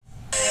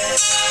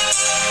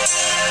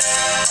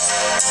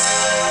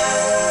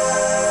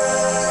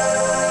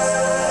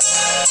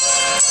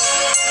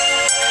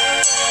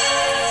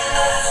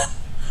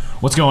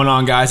What's going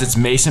on, guys? It's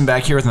Mason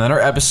back here with another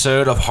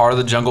episode of Heart of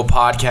the Jungle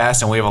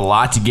podcast, and we have a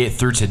lot to get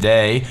through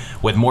today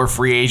with more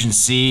free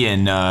agency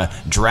and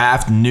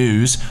draft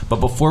news.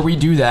 But before we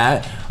do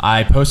that,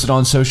 I posted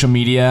on social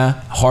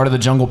media, Heart of the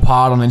Jungle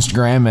Pod on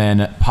Instagram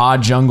and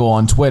Pod Jungle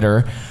on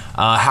Twitter.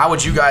 How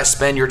would you guys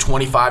spend your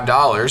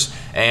 $25?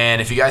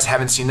 And if you guys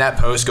haven't seen that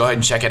post, go ahead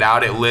and check it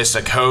out. It lists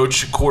a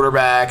coach,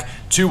 quarterback,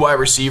 2 wide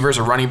receivers,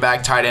 a running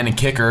back, tight end, and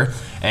kicker.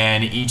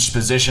 And each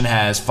position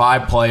has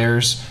 5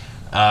 players,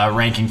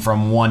 ranking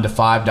from $1 to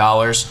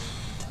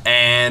 $5.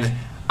 And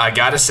I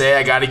got to say,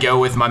 I got to go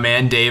with my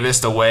man Davis.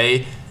 The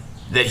way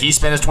that he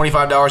spent his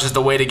 $25 is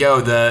the way to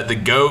go. The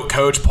GOAT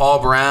coach,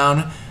 Paul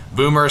Brown,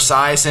 Boomer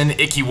Esiason,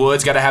 Icky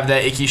Woods, got to have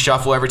that Icky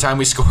shuffle every time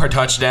we score a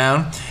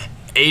touchdown.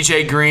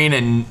 AJ Green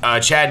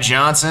and Chad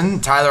Johnson,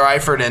 Tyler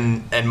Eifert,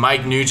 and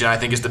Mike Nugent, I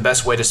think is the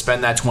best way to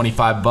spend that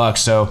 $25.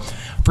 So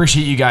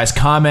appreciate you guys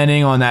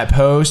commenting on that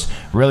post.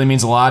 Really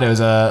means a lot. It was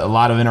a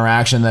lot of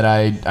interaction that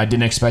I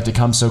didn't expect to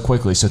come so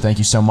quickly. So thank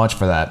you so much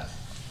for that.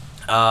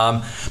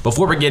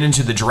 Before we get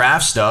into the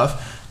draft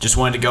stuff, just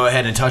wanted to go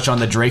ahead and touch on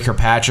the Drake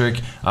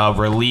Kirkpatrick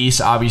release.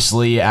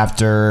 Obviously,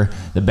 after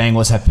the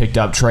Bengals have picked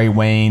up Trey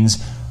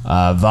Waynes,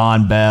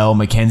 Von Bell,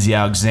 Mackenzie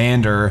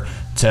Alexander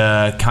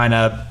to kind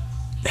of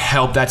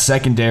help that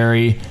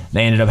secondary,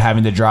 they ended up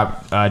having to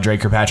drop Drake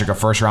Kirkpatrick, a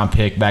first-round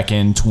pick back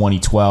in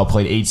 2012,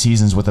 played 8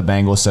 seasons with the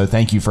Bengals, so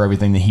thank you for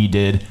everything that he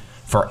did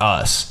for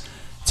us.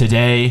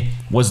 Today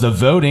was the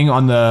voting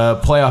on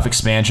the playoff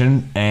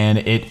expansion, and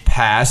it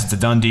passed. It's a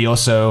done deal,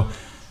 so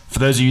for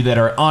those of you that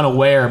are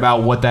unaware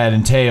about what that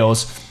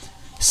entails,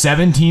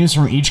 7 teams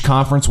from each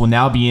conference will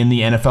now be in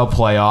the NFL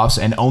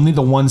playoffs, and only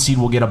the 1 seed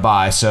will get a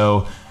bye.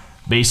 So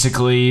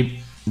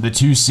basically, the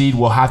 2 seed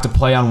will have to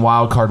play on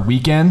Wild Card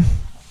Weekend.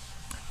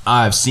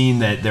 I've seen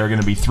that there are going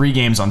to be 3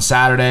 games on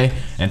Saturday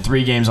and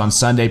 3 games on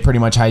Sunday, pretty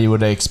much how you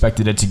would have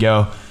expected it to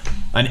go.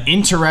 An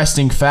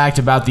interesting fact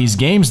about these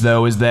games,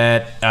 though, is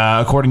that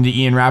according to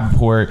Ian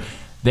Rappaport,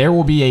 there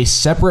will be a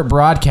separate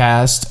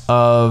broadcast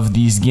of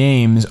these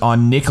games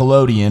on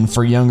Nickelodeon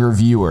for younger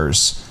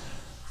viewers.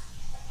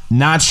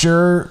 Not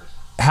sure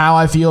how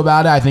I feel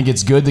about it. I think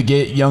it's good to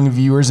get young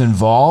viewers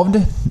involved.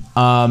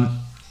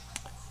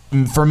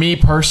 For me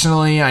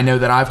personally, I know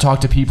that I've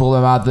talked to people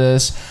about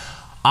this.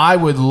 I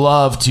would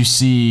love to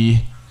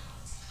see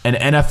an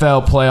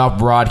NFL playoff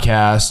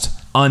broadcast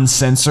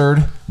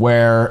uncensored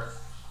where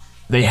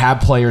they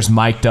have players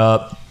mic'd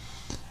up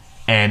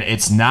and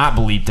it's not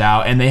bleeped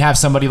out, and they have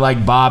somebody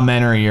like Bob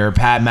Menery or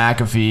Pat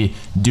McAfee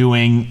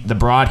doing the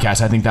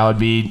broadcast. I think that would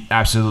be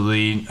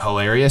absolutely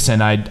hilarious,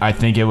 and I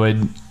think it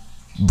would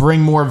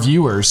bring more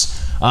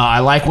viewers. I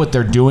like what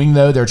they're doing,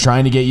 though. They're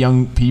trying to get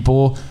young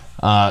people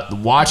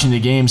watching the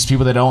games,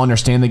 people that don't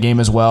understand the game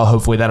as well.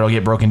 Hopefully that'll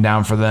get broken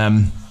down for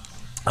them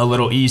a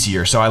little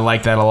easier, so I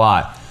like that a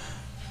lot.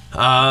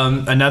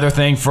 Another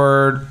thing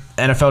for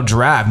NFL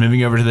draft,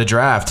 moving over to the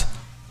draft,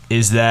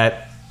 is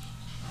that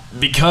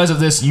because of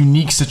this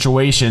unique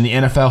situation, the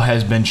NFL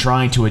has been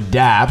trying to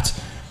adapt,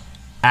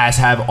 as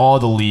have all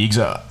the leagues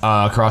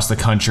across the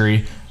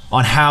country,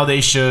 on how they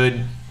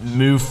should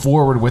move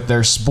forward with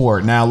their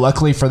sport. Now,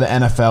 luckily for the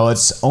NFL,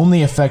 it's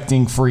only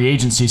affecting free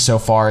agency so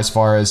far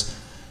as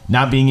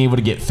not being able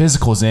to get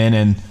physicals in,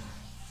 and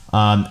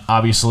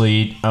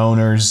obviously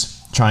owners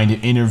trying to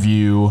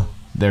interview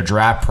their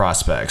draft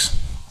prospects.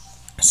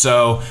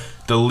 So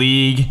the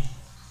league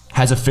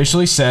has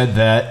officially said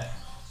that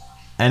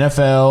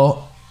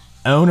NFL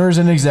owners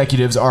and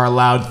executives are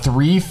allowed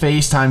 3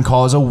 FaceTime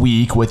calls a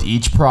week with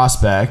each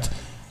prospect,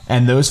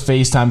 and those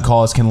FaceTime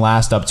calls can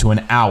last up to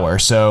an hour.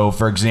 So,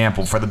 for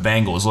example, for the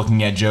Bengals,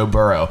 looking at Joe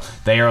Burrow,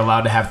 they are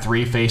allowed to have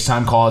 3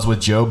 FaceTime calls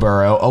with Joe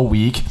Burrow a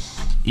week.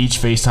 Each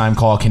FaceTime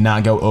call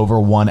cannot go over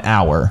 1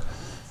 hour.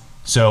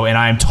 So, and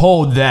I am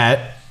told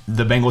that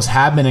the Bengals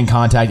have been in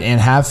contact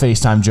and have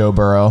FaceTime Joe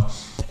Burrow,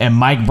 and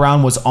Mike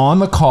Brown was on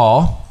the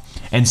call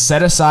and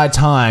set aside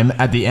time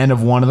at the end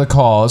of one of the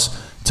calls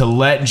to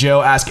let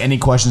Joe ask any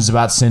questions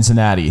about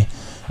Cincinnati.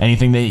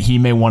 Anything that he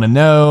may want to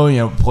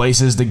know,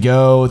 places to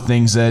go,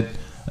 things that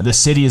the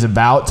city is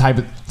about,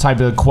 type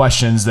of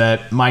questions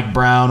that Mike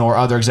Brown or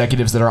other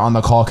executives that are on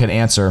the call could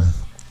answer.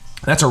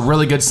 That's a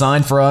really good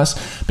sign for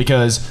us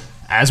because,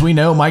 as we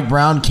know, Mike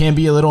Brown can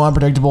be a little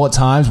unpredictable at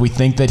times. We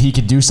think that he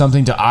could do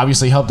something to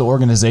obviously help the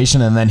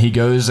organization, and then he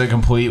goes a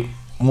complete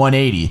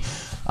 180.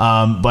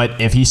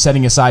 But if he's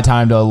setting aside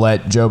time to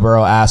let Joe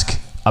Burrow ask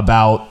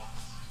about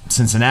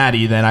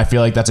Cincinnati, then I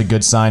feel like that's a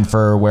good sign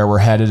for where we're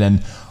headed.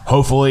 And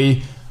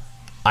hopefully,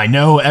 I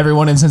know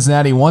everyone in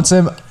Cincinnati wants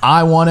him.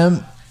 I want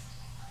him.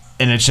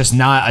 And it's just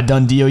not a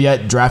done deal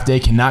yet. Draft day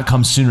cannot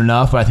come soon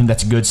enough, but I think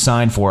that's a good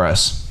sign for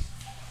us.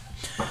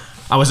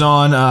 I was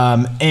on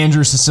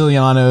Andrew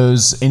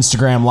Siciliano's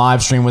Instagram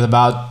live stream with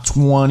about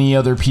 20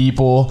 other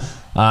people.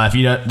 If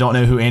you don't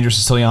know who Andrew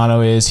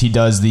Siciliano is, he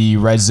does the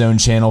Red Zone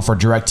channel for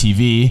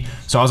DirecTV.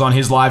 So I was on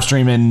his live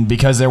stream, and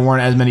because there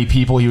weren't as many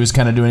people, he was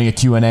kind of doing a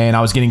Q&A, and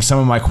I was getting some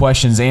of my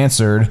questions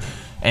answered.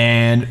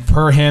 And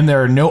per him,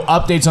 there are no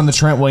updates on the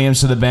Trent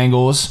Williams to the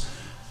Bengals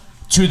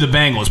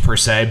per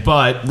se,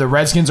 but the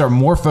Redskins are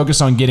more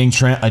focused on getting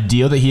Trent a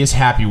deal that he is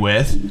happy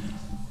with.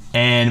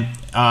 And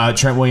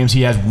Trent Williams,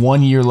 he has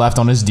 1 year left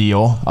on his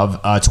deal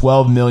of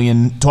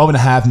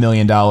 $12.5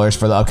 million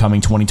for the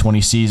upcoming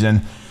 2020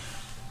 season.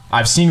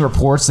 I've seen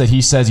reports that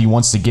he says he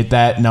wants to get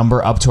that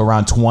number up to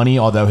around 20,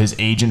 although his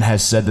agent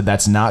has said that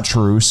that's not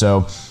true.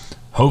 So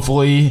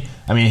hopefully,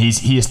 I mean,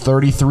 he is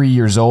 33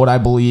 years old, I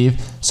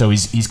believe. So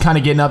he's kind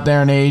of getting up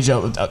there in age,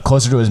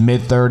 closer to his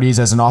mid-30s.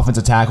 As an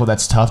offensive tackle,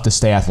 that's tough to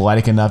stay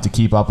athletic enough to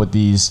keep up with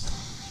these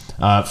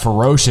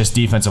ferocious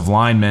defensive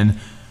linemen.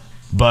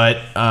 But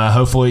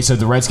hopefully, so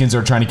the Redskins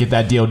are trying to get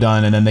that deal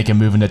done, and then they can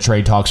move into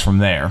trade talks from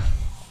there.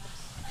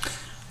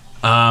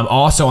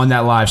 Also on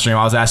that live stream,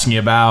 I was asking you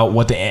about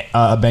what the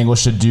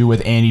Bengals should do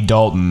with Andy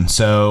Dalton.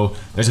 So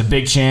there's a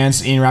big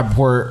chance. Ian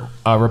Rappaport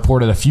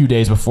reported a few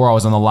days before I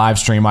was on the live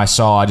stream. I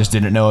just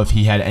didn't know if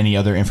he had any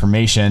other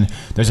information.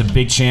 There's a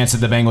big chance that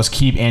the Bengals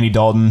keep Andy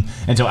Dalton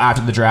until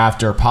after the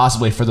draft or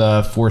possibly for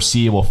the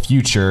foreseeable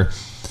future.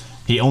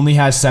 He only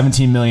has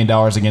 $17 million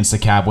against the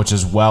cap, which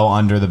is well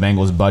under the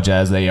Bengals' budget,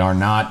 as they are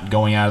not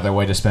going out of their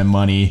way to spend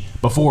money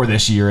before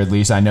this year, at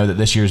least. I know that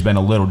this year has been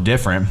a little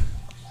different.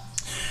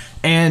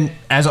 And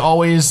as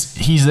always,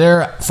 he's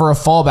there for a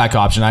fallback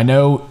option. I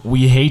know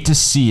we hate to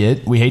see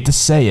it, we hate to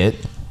say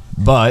it,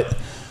 but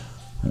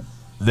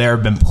there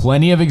have been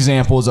plenty of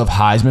examples of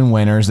Heisman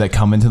winners that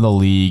come into the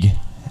league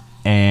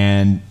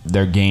and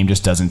their game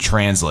just doesn't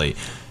translate.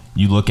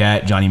 You look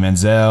at Johnny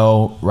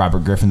Manziel,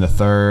 Robert Griffin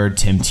III,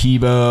 Tim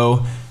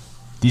Tebow.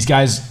 These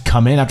guys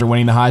come in after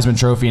winning the Heisman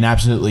Trophy and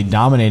absolutely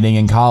dominating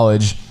in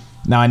college.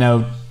 Now, I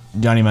know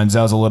Johnny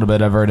Manziel's a little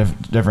bit of a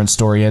different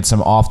story. He had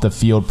some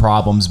off-the-field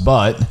problems,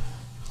 but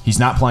he's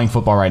not playing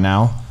football right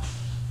now.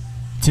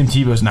 Tim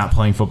Tebow's not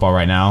playing football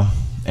right now.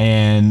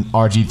 And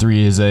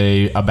RG3 is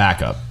a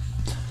backup.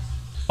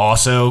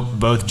 Also,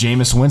 both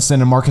Jameis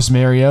Winston and Marcus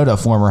Mariota,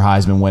 former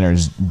Heisman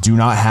winners, do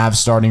not have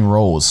starting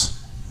roles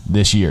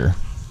this year.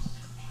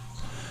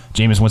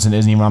 Jameis Winston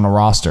isn't even on the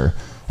roster.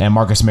 And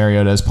Marcus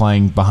Mariota is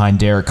playing behind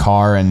Derek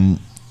Carr, and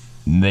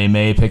they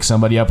may pick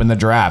somebody up in the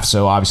draft.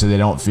 So obviously they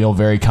don't feel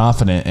very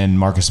confident in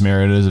Marcus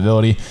Mariota's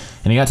ability.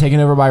 And he got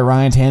taken over by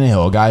Ryan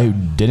Tannehill, a guy who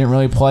didn't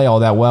really play all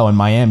that well in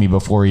Miami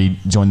before he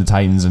joined the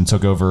Titans and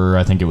took over,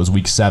 I think it was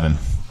week 7.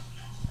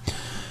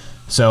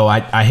 So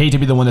I hate to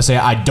be the one to say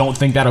I don't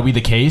think that'll be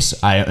the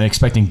case. I am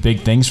expecting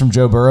big things from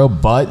Joe Burrow,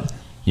 but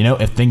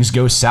if things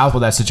go south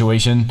with that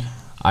situation,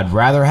 I'd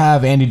rather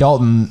have Andy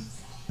Dalton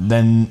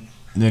than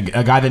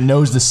a guy that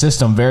knows the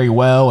system very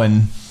well.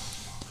 And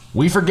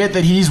we forget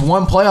that he's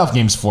won playoff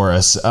games for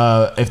us.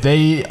 If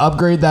they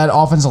upgrade that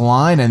offensive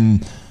line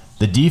and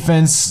the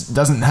defense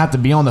doesn't have to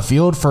be on the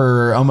field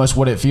for almost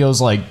what it feels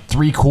like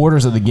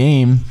 3/4 of the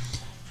game,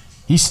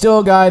 he's still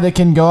a guy that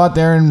can go out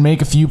there and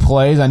make a few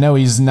plays. I know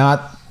he's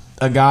not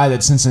a guy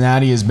that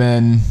Cincinnati has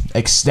been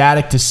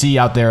ecstatic to see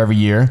out there every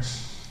year,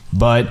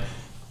 but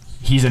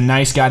he's a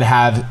nice guy to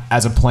have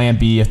as a plan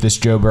B if this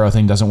Joe Burrow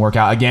thing doesn't work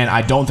out. Again,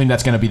 I don't think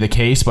that's going to be the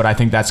case, but I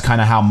think that's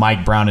kind of how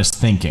Mike Brown is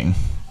thinking.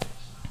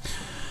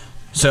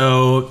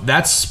 So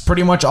that's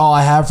pretty much all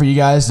I have for you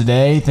guys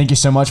today. Thank you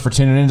so much for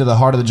tuning into the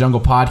Heart of the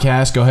Jungle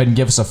podcast. Go ahead and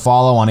give us a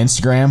follow on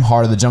Instagram,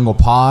 Heart of the Jungle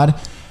Pod,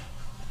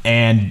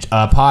 and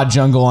Pod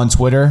Jungle on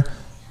Twitter.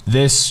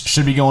 This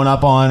should be going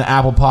up on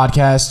Apple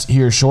Podcast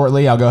here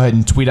shortly. I'll go ahead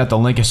and tweet out the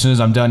link as soon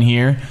as I'm done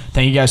here.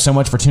 Thank you guys so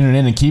much for tuning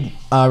in, and keep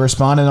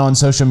responding on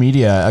social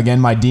media. Again,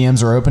 my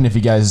DMs are open. If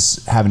you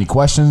guys have any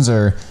questions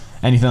or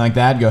anything like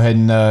that, go ahead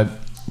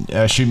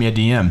and shoot me a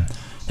DM.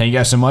 Thank you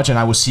guys so much, and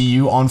I will see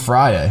you on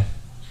Friday.